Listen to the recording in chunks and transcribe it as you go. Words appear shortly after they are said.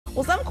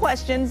Well, some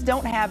questions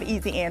don't have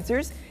easy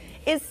answers.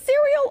 Is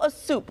cereal a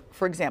soup,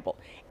 for example?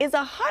 Is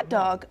a hot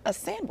dog a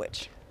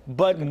sandwich?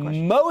 But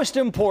most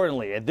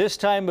importantly, at this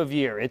time of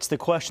year, it's the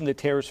question that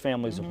tears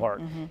families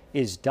apart.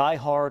 Is Die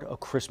Hard a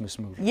Christmas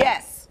movie?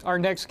 Yes. Our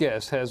next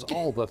guest has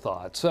all the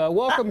thoughts.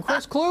 Welcome,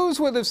 Chris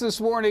Clews, with us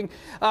this morning.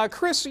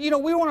 Chris, we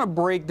want to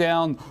break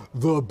down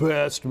the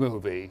best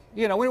movie.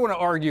 We don't want to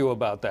argue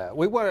about that.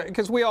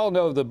 Because we all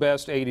know the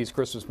best 80s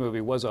Christmas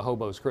movie was A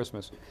Hobo's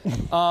Christmas.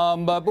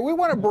 But we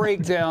want to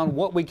break down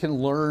what we can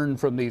learn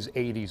from these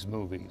 80s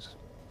movies.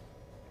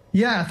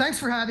 Yeah, thanks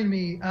for having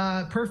me.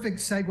 Perfect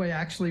segue,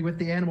 actually, with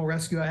the animal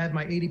rescue. I had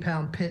my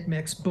 80-pound pit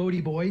mix,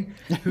 Bodie Boy,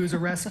 who's a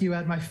rescue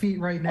at my feet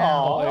right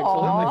now.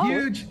 I'm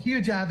a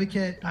huge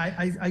advocate.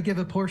 I give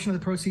a portion of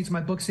the proceeds of my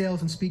book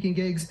sales and speaking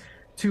gigs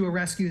to a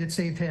rescue that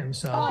saved him.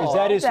 So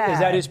Is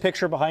that his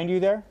picture behind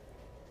you there?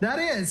 That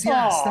is,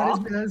 yes.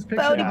 That is picture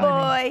Bodie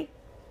Boy.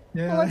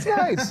 Yeah. Well, that's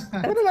nice.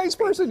 What a nice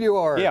person you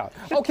are. Yeah.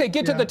 Okay,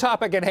 get to the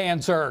topic at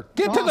hand, sir.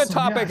 Get to the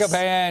topic of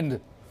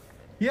hand.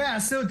 Yeah,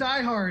 so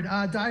Die Hard.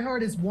 Die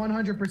Hard is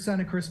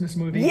 100% a Christmas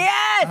movie.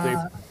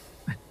 Yes!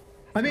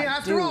 I mean,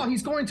 after all,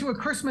 he's going to a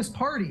Christmas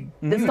party.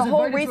 That's the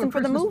whole reason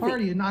for the movie.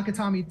 Party in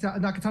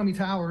Nakatomi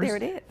Towers. There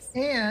it is.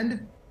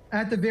 And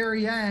at the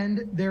very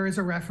end, there is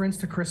a reference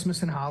to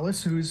Christmas in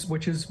Hollis,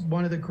 which is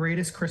one of the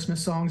greatest Christmas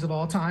songs of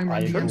all time. I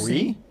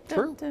agree.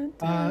 True.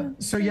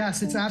 So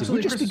yes, it's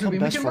absolutely a Christmas movie.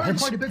 We can learn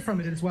quite a bit from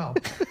it as well.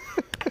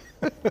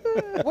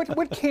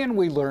 What can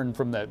we learn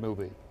from that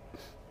movie?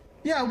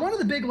 Yeah, one of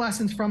the big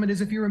lessons from it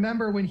is, if you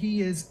remember, when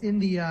he is in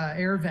the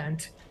air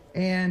vent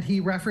and he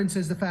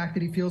references the fact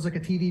that he feels like a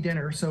TV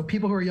dinner. So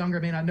people who are younger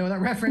may not know that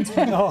reference.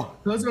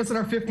 Those of us in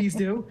our 50s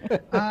do.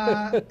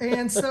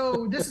 And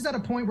so this is at a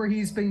point where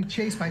he's being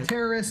chased by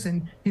terrorists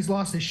and he's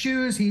lost his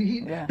shoes.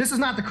 This is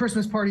not the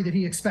Christmas party that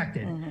he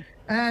expected.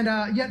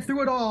 And yet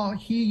through it all,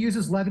 he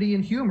uses levity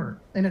and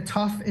humor in a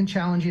tough and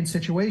challenging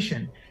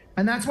situation.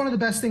 And that's one of the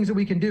best things that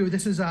we can do.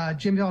 This is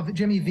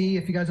Jimmy V,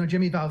 if you guys know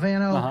Jimmy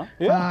Valvano.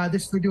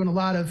 We're doing a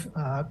lot of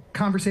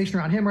conversation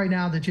around him right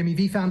now, the Jimmy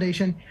V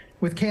Foundation,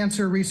 with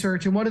cancer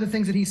research. And one of the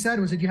things that he said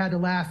was that you had to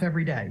laugh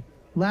every day.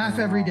 Laugh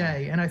every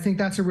day. And I think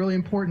that's a really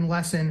important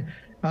lesson.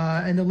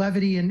 And the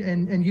levity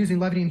and using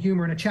levity and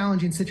humor in a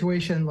challenging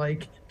situation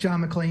like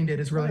John McClane did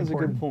is really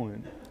important. That's a good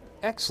point.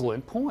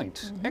 Excellent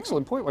point.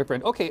 Excellent point, my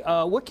friend. Okay,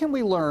 what can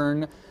we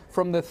learn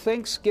from the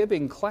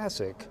Thanksgiving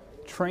classic,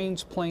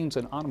 Trains, Planes,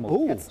 and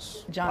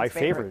Automobiles? John's my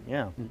favorite,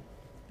 yeah.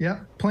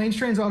 Yep, Planes,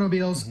 Trains,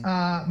 Automobiles.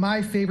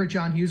 My favorite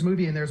John Hughes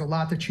movie, and there's a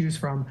lot to choose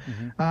from.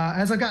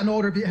 As I've gotten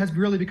older, it has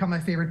really become my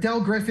favorite. Del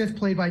Griffith,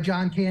 played by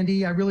John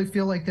Candy. I really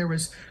feel like there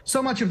was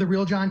so much of the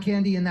real John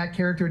Candy in that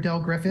character,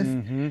 Del Griffith.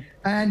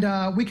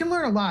 And we can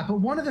learn a lot, but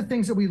one of the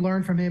things that we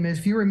learned from him is,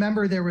 if you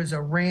remember, there was a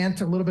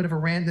little bit of a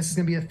rant. This is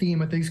going to be a theme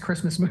with these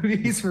Christmas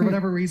movies for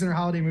whatever reason, or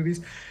holiday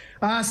movies.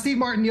 Steve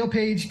Martin, Neil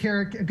Page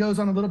goes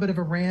on a little bit of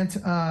a rant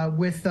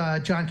with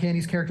John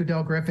Candy's character,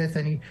 Del Griffith,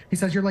 and he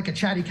says, "You're like a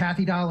chatty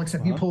Cathy doll,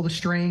 except you pull the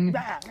string."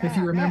 If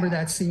you remember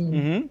that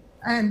scene,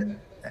 and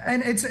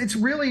it's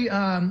really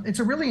it's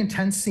a really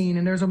intense scene.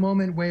 And there's a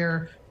moment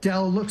where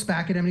Del looks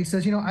back at him and he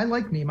says, "I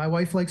like me. My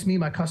wife likes me.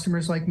 My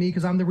customers like me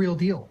because I'm the real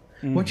deal.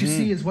 What you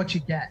see is what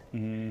you get."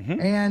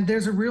 And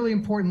there's a really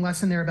important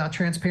lesson there about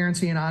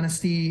transparency and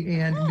honesty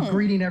and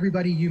greeting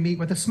everybody you meet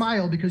with a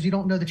smile, because you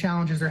don't know the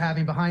challenges they're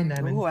having behind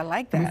them. Ooh, I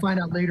like that. And we find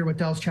out later what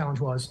Del's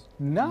challenge was.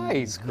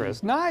 Nice,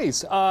 Chris.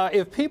 Nice.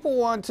 If people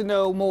want to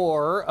know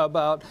more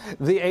about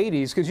the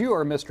 80s, because you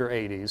are Mr.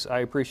 80s, I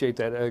appreciate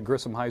that,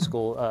 Grissom High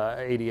School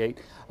 88,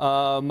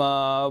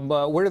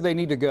 where do they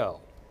need to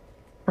go?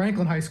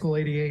 Franklin High School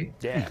 88.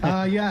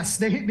 Yeah. Yes,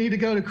 they need to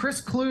go to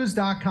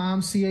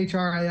chrisclews.com,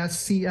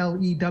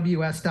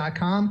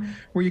 CHRISCLEWS.com,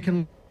 where you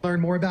can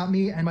learn more about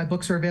me, and my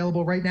books are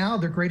available right now.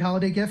 They're a great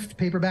holiday gift,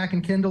 paperback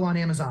and Kindle on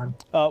Amazon.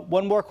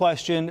 One more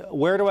question.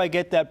 Where do I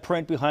get that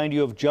print behind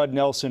you of Judd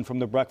Nelson from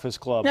The Breakfast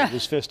Club with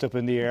his fist up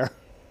in the air?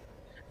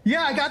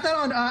 Yeah, I got that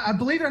on,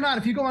 believe it or not,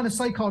 if you go on a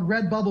site called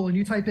Redbubble and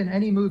you type in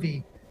any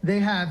movie, they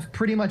have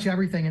pretty much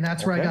everything, and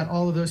that's where I got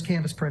all of those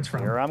canvas prints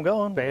from. Here I'm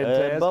going.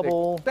 Fantastic.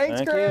 Bubble.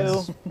 Thanks,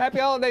 Chris. Happy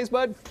holidays,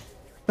 bud.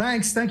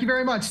 Thanks. Thank you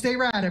very much. Stay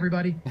rad,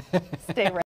 everybody. Stay rad.